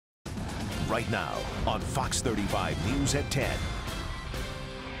right now on Fox 35 News at 10.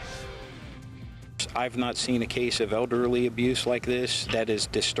 I've not seen a case of elderly abuse like this that has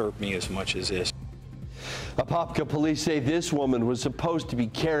disturbed me as much as this. Apopka police say this woman was supposed to be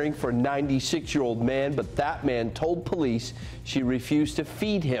caring for a 96-year-old man, but that man told police she refused to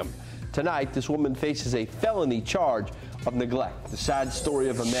feed him. Tonight, this woman faces a felony charge of neglect. The sad story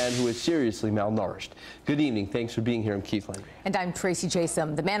of a man who is seriously malnourished. Good evening. Thanks for being here. I'm Keith Landry. And I'm Tracy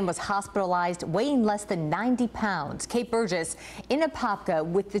Jason. The man was hospitalized, weighing less than 90 pounds. Kate Burgess in Apopka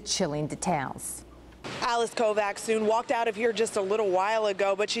with the chilling details. Alice Kovac soon walked out of here just a little while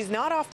ago, but she's not off